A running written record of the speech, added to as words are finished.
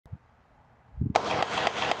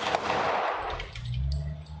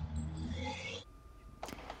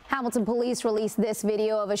Hamilton police released this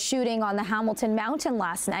video of a shooting on the Hamilton Mountain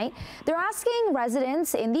last night. They're asking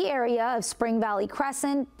residents in the area of Spring Valley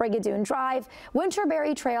Crescent, Brigadoon Drive,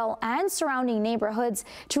 Winterberry Trail, and surrounding neighborhoods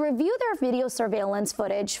to review their video surveillance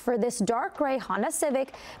footage for this dark gray Honda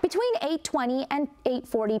Civic between 8:20 and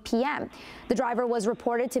 8:40 p.m. The driver was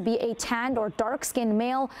reported to be a tanned or dark-skinned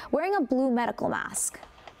male wearing a blue medical mask.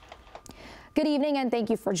 Good evening and thank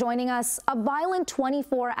you for joining us. A violent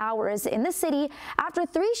 24 hours in the city after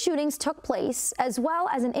 3 shootings took place, as well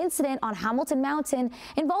as an incident on Hamilton Mountain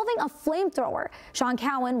involving a flamethrower. Sean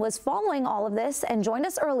Cowan was following all of this and joined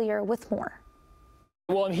us earlier with more.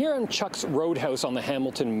 Well, I'm here in Chuck's Roadhouse on the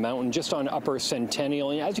Hamilton Mountain, just on Upper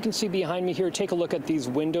Centennial. And as you can see behind me here, take a look at these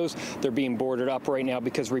windows. They're being boarded up right now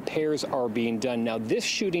because repairs are being done. Now, this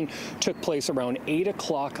shooting took place around 8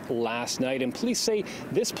 o'clock last night, and police say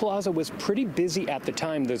this plaza was pretty busy at the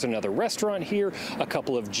time. There's another restaurant here, a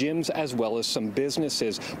couple of gyms, as well as some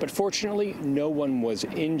businesses. But fortunately, no one was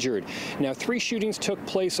injured. Now, 3 shootings took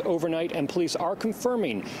place overnight, and police are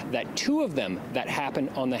confirming that 2 of them that happened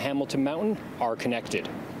on the Hamilton Mountain are connected.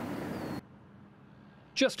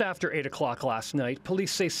 Just after 8 o'clock last night,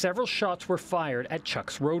 police say several shots were fired at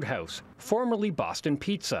Chuck's Roadhouse, formerly Boston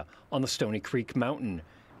Pizza, on the Stony Creek Mountain.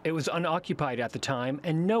 It was unoccupied at the time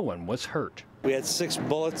and no one was hurt. We had 6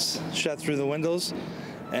 bullets shot through the windows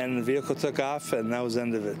and the vehicle took off and that was the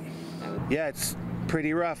end of it. Yeah, it's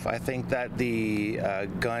pretty rough. I think that the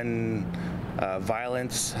gun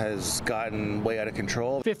violence has gotten way out of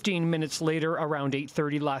control. 15 minutes later, around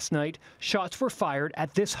 8:30 last night, shots were fired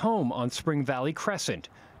at this home on Spring Valley Crescent.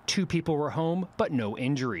 2 people were home, but no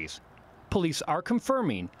injuries. Police are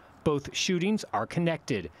confirming both shootings are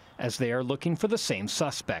connected, as they are looking for the same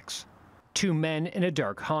suspects. 2 men in a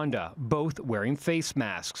dark Honda, both wearing face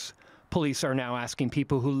masks. Police are now asking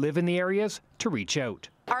people who live in the areas to reach out.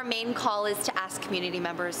 Our main call is to ask community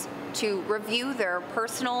members to review their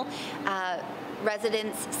personal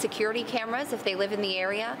residence security cameras if they live in the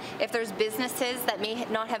area. If there's businesses that may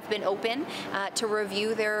not have been open, to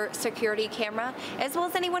review their security camera, as well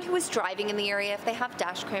as anyone who is driving in the area. If they have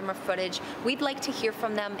dash camera footage, we'd like to hear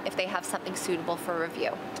from them if they have something suitable for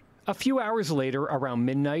review. A few hours later, around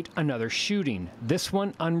midnight, another shooting, this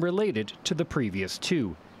one unrelated to the previous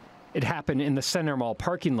 2. It happened in the Center Mall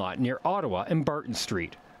parking lot near Ottawa and Barton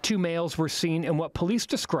Street. 2 males were seen in what police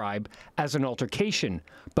describe as an altercation,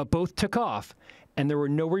 but both took off and there were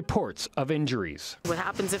no reports of injuries. What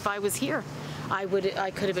happens if I was here? I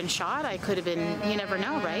could have been shot, I could have been, you never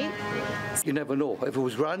know, right? You never know. If it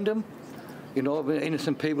was random, you know,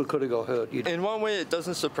 innocent people could have got hurt. In one way, it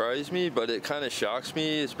doesn't surprise me, but it kind of shocks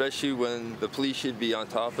me, especially when the police should be on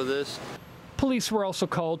top of this. Police were also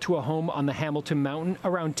called to a home on the Hamilton Mountain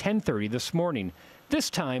around 10:30 this morning.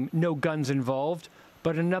 This time, no guns involved,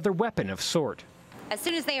 but another weapon of sort. As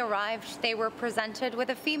soon as they arrived, they were presented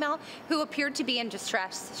with a female who appeared to be in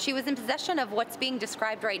distress. She was in possession of what's being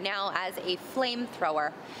described right now as a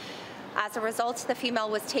flamethrower. As a result, the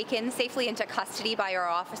female was taken safely into custody by our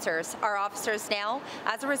officers. Our officers now,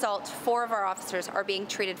 as a result, 4 of our officers are being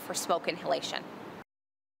treated for smoke inhalation.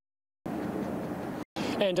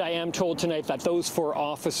 And I am told tonight that those 4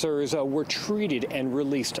 officers were treated and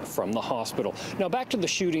released from the hospital. Now back to the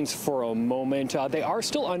shootings for a moment. They are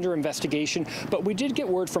still under investigation, but we did get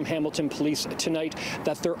word from Hamilton Police tonight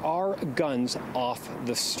that there are guns off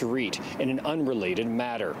the street in an unrelated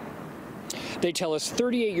matter. They tell us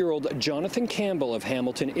 38-year-old Jonathan Campbell of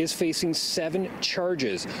Hamilton is facing 7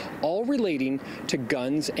 charges, all relating to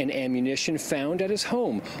guns and ammunition found at his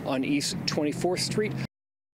home on East 24th Street.